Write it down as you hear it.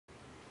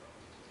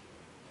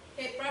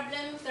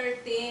problem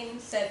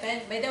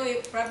 13.7. By the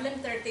way,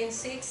 problem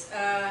 13.6,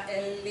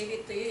 I'll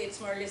leave it to you.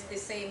 It's more or less the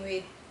same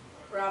with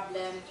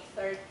problem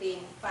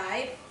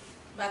 13.5.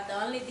 But the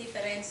only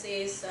difference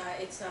is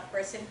it's a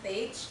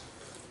percentage.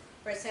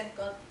 Percent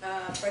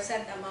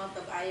amount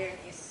of iron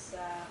is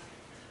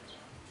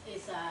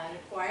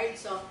required.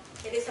 So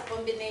it is a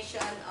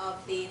combination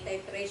of the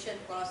titration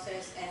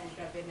process and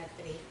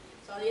gravimetry.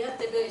 So all you have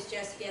to do is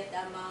just get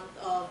the amount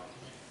of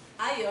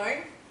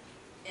iron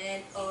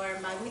and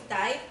or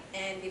magnetite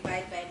and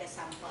divide by the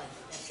sample.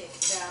 That's it.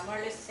 More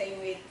or less the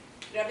same with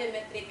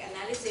gravimetric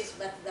analysis,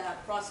 but the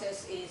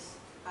process is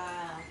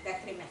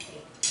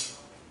tetrimetric.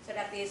 So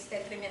that is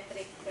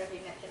tetrimetric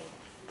gravimetry.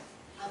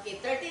 Okay,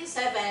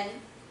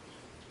 13.7.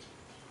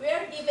 We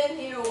are given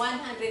here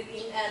 100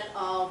 ml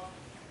of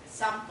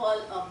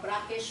sample of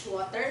brackish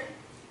water.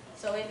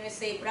 So when we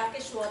say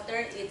brackish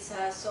water, it's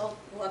salt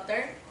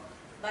water.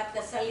 But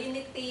the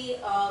salinity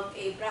of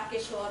a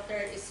brackish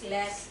water is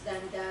less than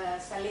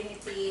the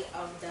salinity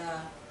of the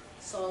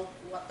salt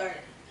water.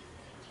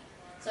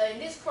 So in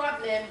this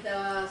problem,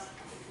 the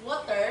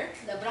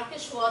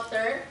brackish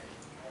water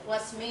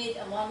was made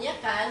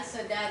ammoniacal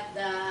so that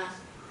the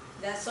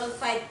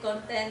sulfide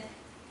content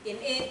in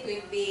it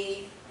will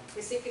be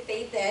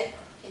precipitated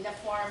in the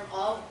form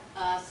of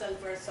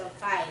sulfur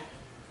sulfide.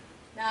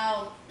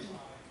 Now,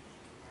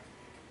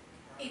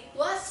 it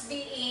was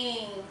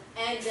being,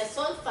 and the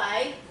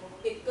sulfide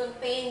it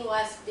contained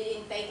was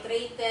being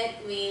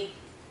titrated with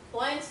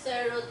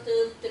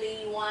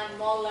 0.0231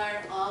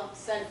 molar of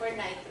sulfur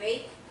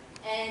nitrate,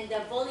 and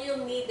the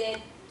volume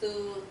needed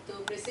to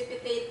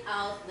precipitate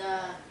out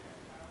the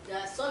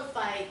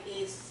sulfide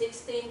is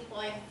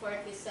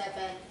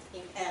 16.47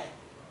 ml.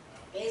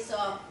 Okay,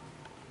 so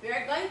we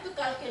are going to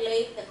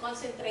calculate the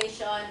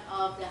concentration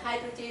of the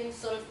hydrogen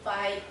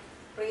sulfide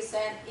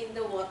present in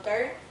the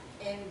water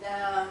in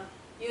the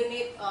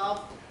unit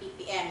of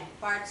ppm,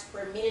 parts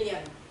per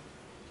million.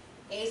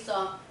 Okay,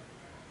 so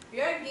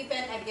we are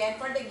given again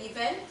for the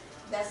given,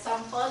 the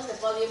sample, the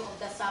volume of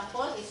the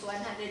sample is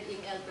 100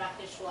 ml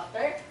brackish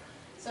water.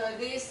 So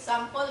this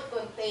sample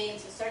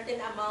contains a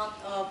certain amount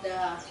of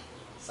the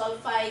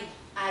sulfide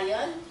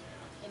ion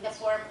in the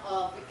form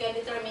of, we can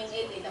determine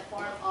it in the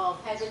form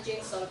of hydrogen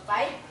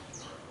sulfide.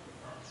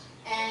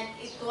 And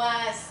it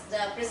was,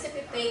 the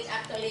precipitate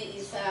actually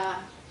is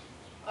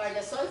or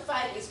the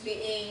sulfide is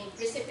being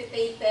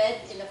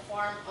precipitated in the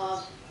form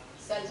of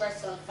sulfur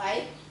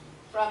sulfide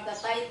from the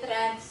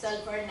titrant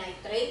sulfur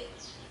nitrate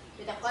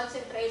with a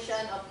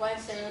concentration of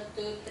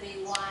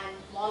 0.0231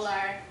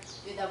 molar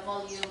with a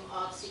volume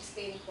of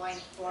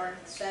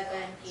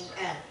 16.47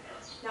 ml.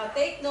 Now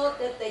take note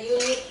that the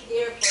unit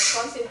here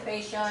for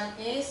concentration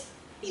is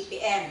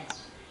ppm.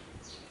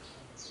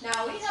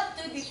 Now we have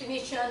two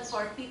definitions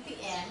for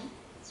ppm.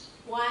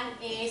 One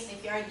is,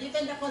 if you are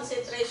given the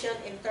concentration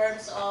in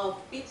terms of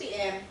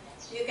ppm,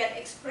 you can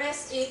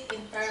express it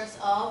in terms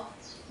of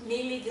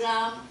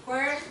milligram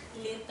per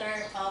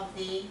liter of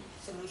the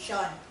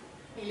solution.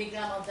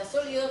 Milligram of the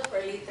solute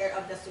per liter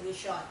of the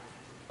solution.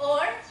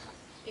 Or,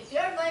 if you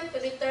are going to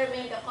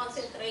determine the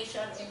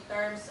concentration in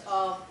terms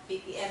of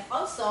ppm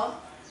also,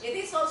 it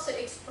is also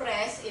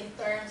expressed in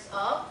terms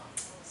of,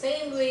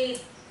 same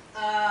with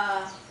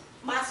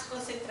mass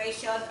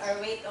concentration or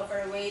weight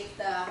over weight,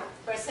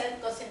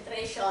 percent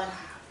concentration.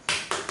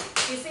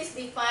 This is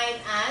defined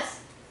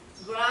as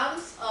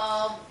grams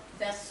of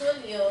the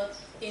solute.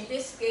 In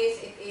this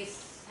case, it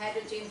is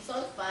hydrogen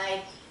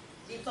sulfide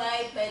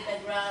divided by the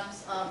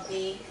grams of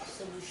the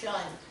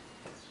solution.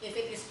 If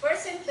it is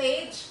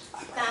percentage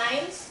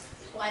times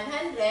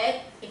 100,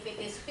 if it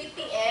is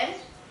ppm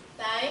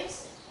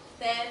times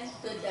 10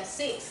 to the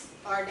 6,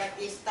 or that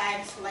is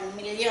times 1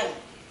 million.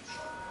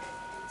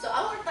 So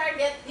our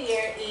target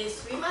here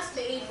is we must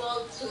be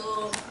able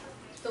to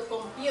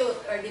compute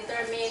or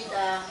determine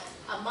the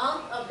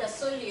amount of the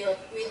solute,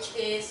 which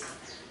is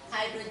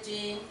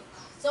hydrogen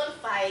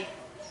sulfide,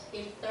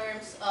 in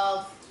terms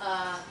of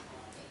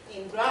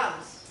in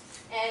grams.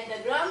 And the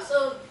grams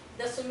of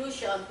the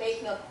solution,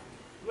 take note,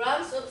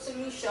 grams of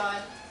solution,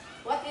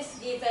 what is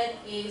given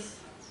is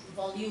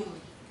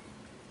volume.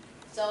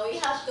 So we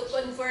have to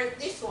convert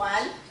this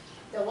one,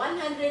 the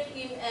 100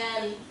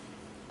 ml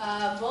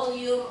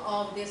volume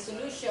of the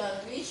solution,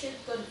 we should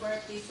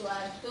convert this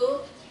one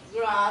to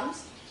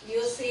grams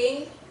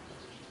using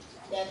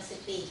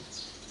density.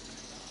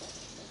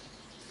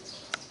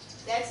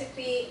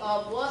 Density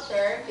of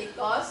water,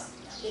 because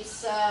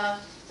it's the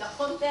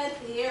content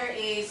here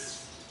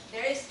is,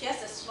 there is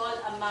just a small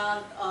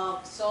amount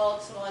of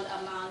salt, small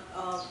amount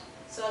of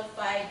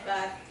sulfide,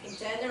 but in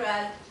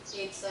general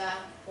it's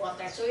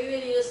water. So we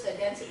will use the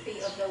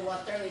density of the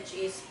water, which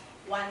is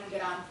 1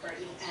 gram per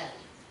ml.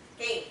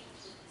 Okay.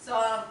 So,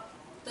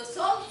 to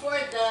solve for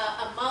the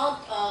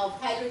amount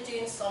of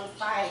hydrogen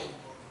sulfide,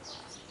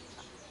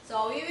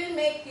 so we will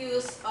make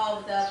use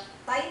of the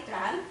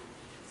titrant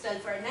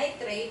sulfur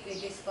nitrate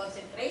with this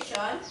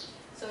concentration.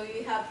 So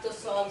we have to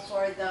solve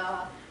for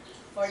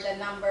the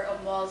number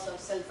of moles of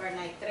sulfur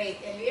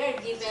nitrate, and we are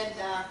given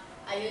the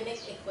ionic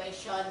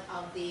equation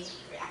of the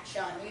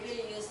reaction. We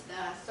will use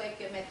the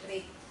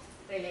stoichiometric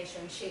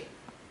relationship.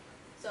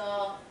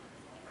 So,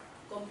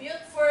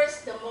 compute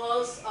first the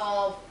moles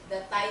of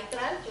the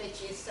titrant,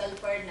 which is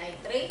sulfur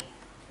nitrate,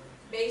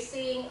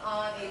 basing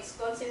on its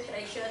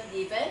concentration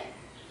given,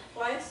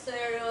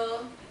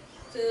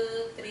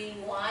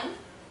 0.0231.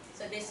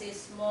 So this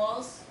is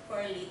moles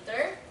per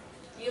liter.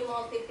 You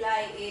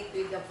multiply it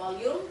with the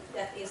volume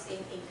that is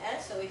in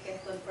ml, so we can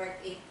convert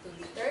it to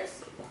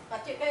liters.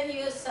 But you can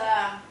use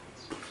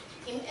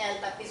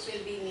ml, but this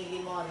will be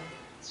millimole.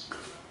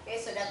 Okay,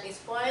 so that is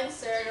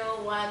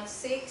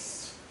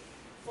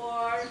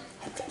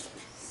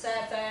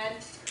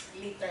 0.01647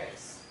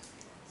 liters.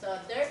 So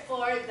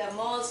therefore, the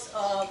moles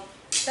of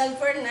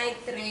sulfur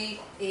nitrate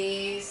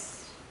is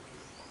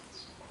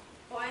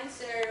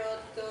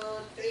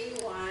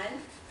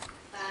 0.0231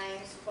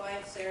 times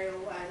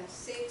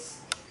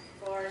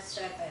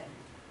 0.01647.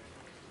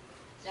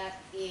 That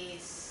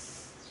is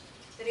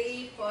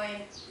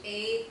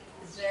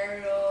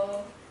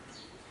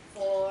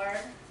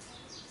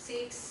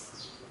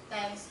 3.8046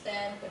 times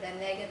 10 to the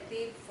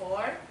negative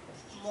 4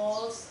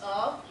 moles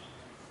of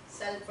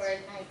sulfur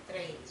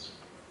nitrate.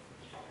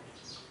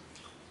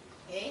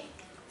 Okay.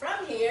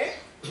 From here,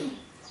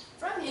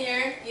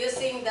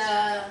 using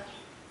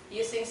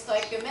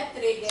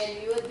stoichiometry, then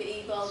you would be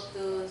able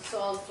to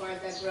solve for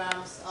the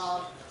grams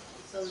of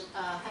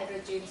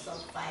hydrogen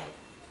sulfide.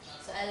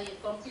 So I'll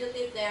compute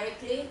it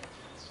directly.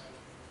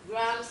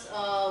 Grams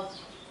of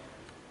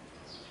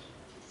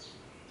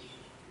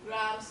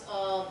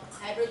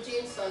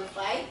hydrogen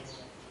sulfide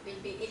will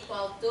be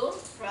equal to,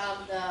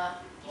 from the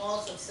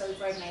moles of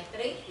sulfur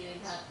nitrate, you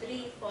will have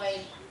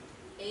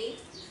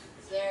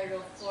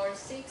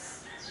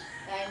 3.8046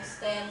 times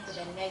 10 to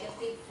the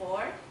negative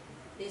 4.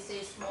 This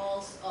is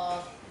moles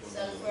of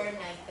sulfur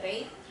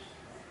nitrate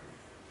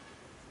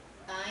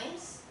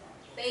times.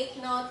 Take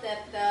note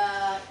that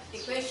the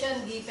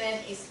equation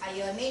given is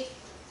ionic.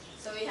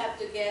 So we have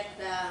to get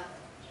the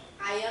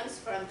ions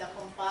from the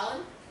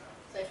compound.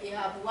 So if you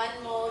have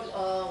 1 mole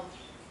of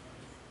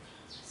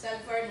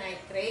sulfur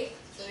nitrate,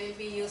 so we'll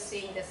be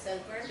using the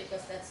sulfur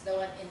because that's the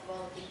one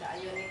involved in the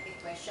ionic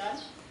equation.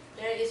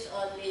 There is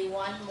only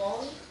 1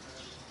 mole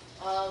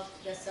of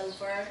the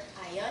sulfur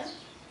ion.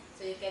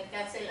 So you can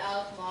cancel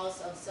out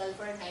moles of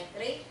sulfur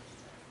nitrate.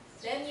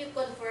 Then you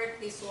convert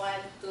this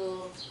one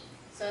to,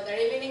 so the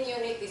remaining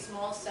unit is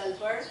mole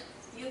sulfur.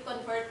 You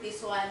convert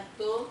this one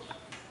to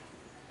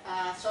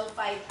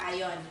sulfide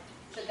ion.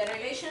 So the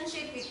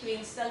relationship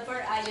between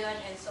sulfur ion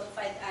and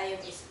sulfide ion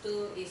is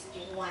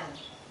 2:1.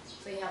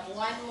 So you have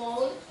 1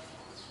 mole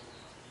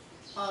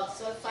of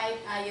sulfide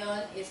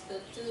ion is to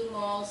 2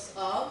 moles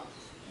of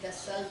the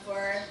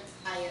sulfur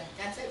ion.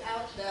 Cancel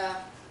out the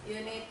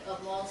unit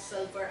of mole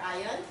sulfur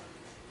ion.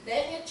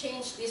 Then you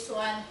change this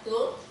one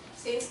to,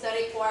 since the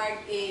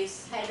required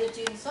is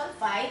hydrogen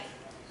sulfide,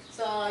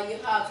 so you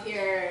have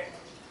here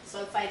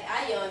sulfide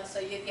ion,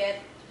 so you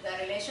get the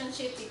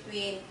relationship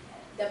between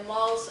the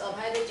moles of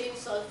hydrogen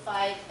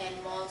sulfide and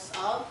moles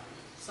of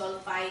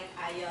sulfide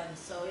ion.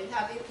 So we'll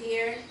have it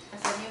here as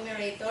a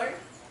numerator,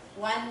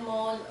 1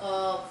 mole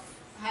of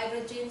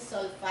hydrogen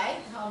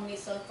sulfide. How many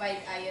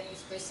sulfide ion is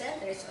present?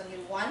 There is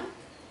only 1.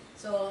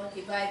 So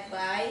divide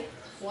by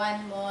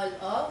 1 mole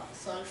of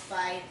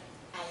sulfide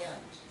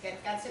ion. You can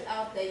cancel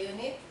out the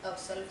unit of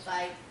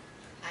sulfide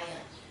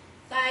ion.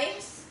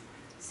 Times,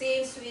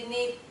 since we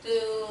need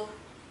to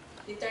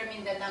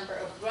determine the number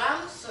of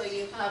grams, so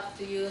you have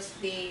to use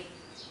the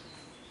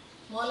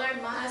molar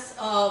mass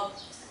of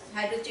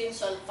hydrogen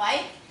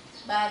sulfide,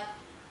 but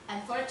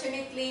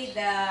unfortunately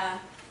the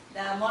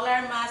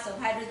molar mass of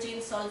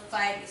hydrogen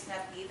sulfide is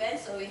not given,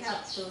 so we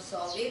have to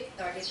solve it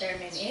or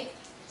determine it.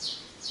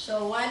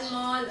 So 1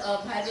 mole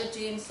of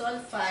hydrogen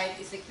sulfide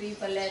is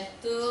equivalent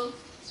to,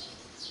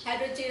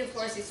 hydrogen of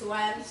course is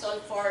 1,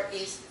 sulfur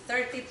is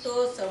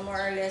 32, so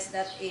more or less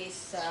that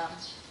is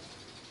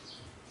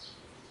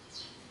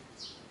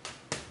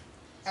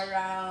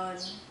around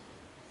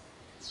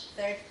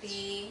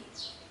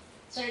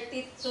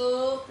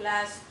 32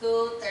 plus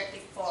 2,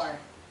 34.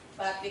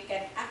 But we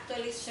can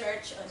actually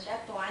search on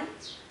that one.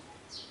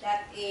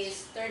 That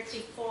is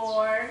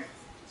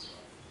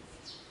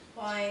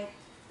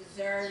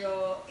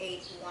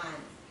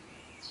 34.081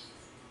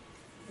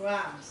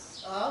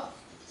 grams of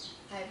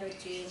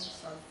hydrogen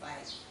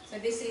sulfide. So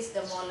this is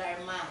the molar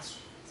mass.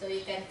 So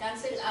you can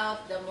cancel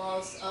out the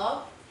moles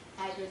of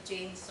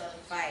hydrogen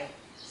sulfide.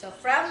 So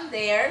from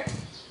there,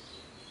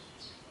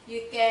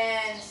 you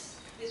can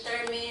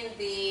determine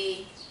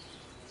the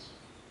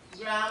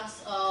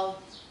grams of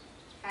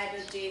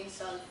hydrogen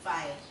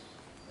sulfide.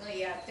 So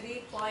you have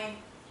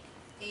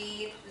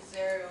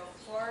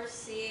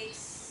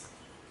 3.8046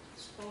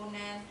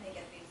 exponent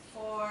negative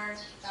 4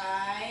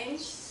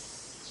 times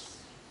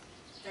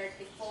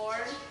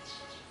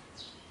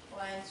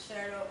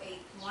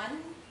 34.081,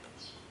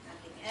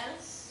 nothing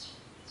else,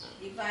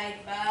 divide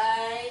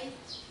by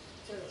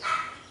 2.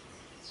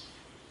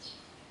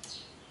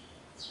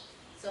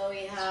 So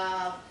we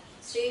have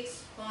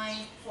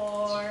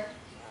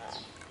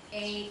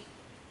 6.483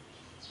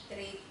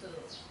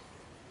 0.0832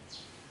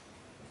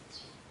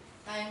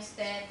 times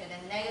 10 to the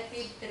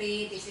negative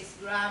 3. This is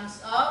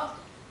grams of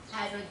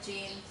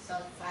hydrogen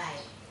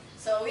sulfide.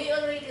 So we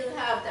already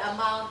have the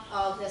amount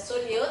of the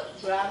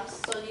solute,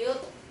 grams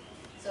solute.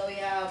 So we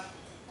have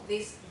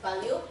this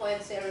value,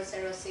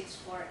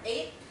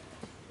 0.00648.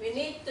 We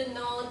need to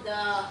know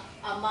the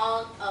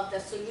amount of the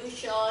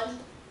solution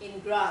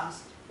in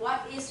grams.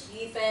 What is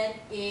given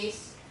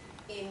is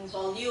in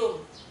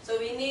volume. So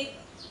we need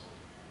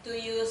to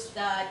use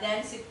the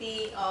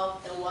density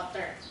of the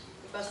water,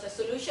 because the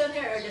solution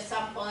here or the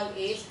sample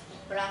is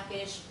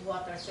brackish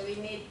water. So we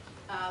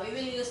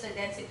will use the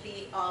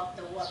density of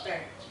the water.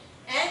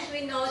 And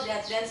we know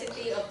that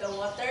density of the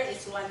water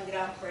is 1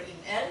 gram per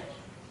ml.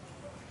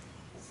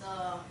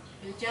 So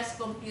you just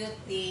compute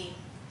the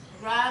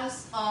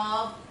grams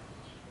of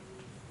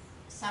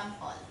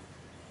sample,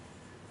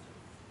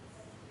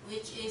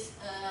 which is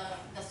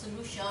the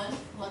solution,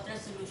 water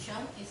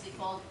solution is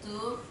equal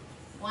to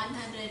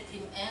 100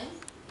 ml.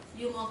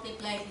 You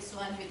multiply this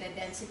one with the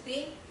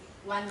density,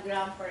 1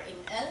 gram per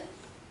ml.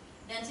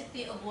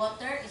 Density of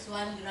water is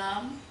 1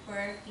 gram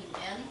per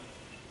ml.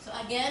 So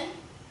again,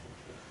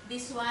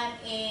 this one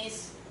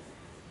is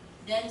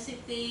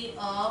density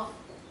of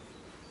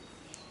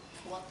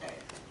water.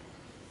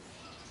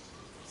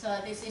 So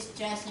this is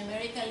just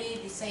numerically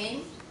the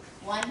same,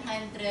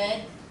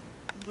 100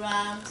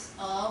 grams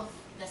of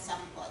the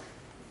sample.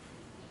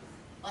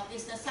 What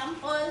is the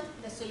sample?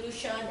 The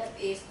solution, that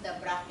is the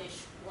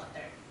brackish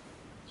water.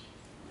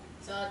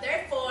 So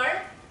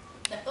therefore,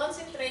 the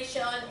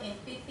concentration in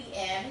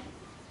ppm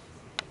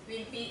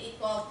will be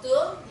equal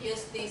to,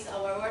 use this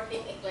our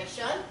working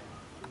equation,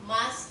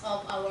 mass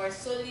of our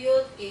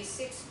solute is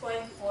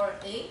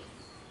 6.4832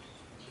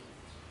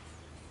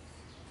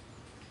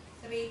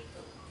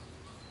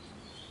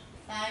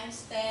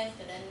 times 10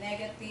 to the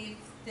negative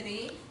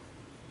 3,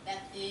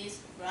 that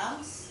is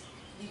grams,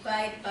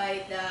 divide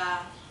by the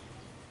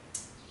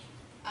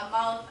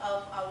amount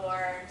of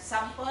our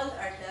sample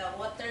or the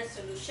water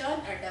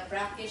solution or the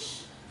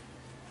brackish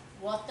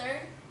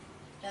water,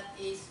 that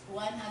is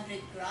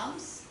 100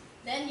 grams.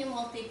 Then you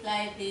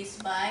multiply this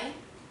by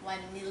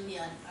 1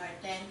 million or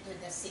 10 to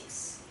the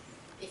 6.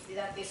 If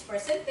that is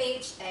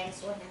percentage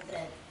times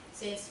 100.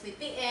 Since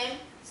ppm,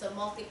 so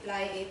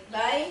multiply it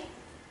by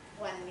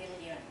 1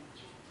 million.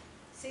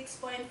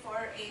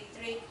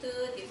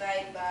 6.4832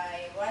 divided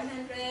by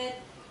 100,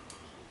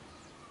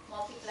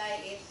 multiply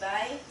it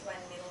by 1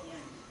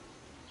 million.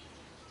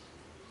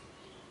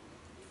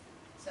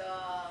 So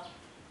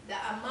the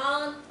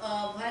amount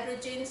of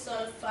hydrogen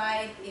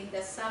sulfide in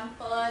the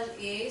sample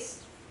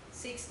is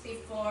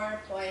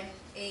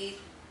 64.83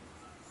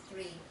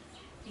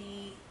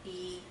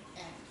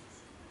 ppm,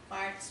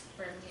 parts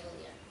per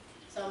million.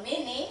 So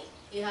meaning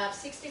you have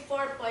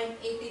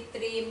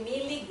 64.83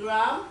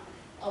 milligram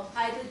of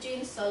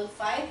hydrogen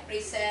sulfide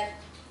present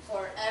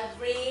for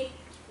every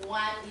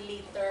 1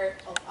 liter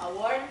of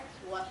our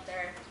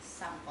water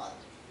sample.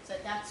 So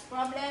that's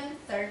problem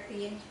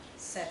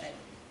 13.7.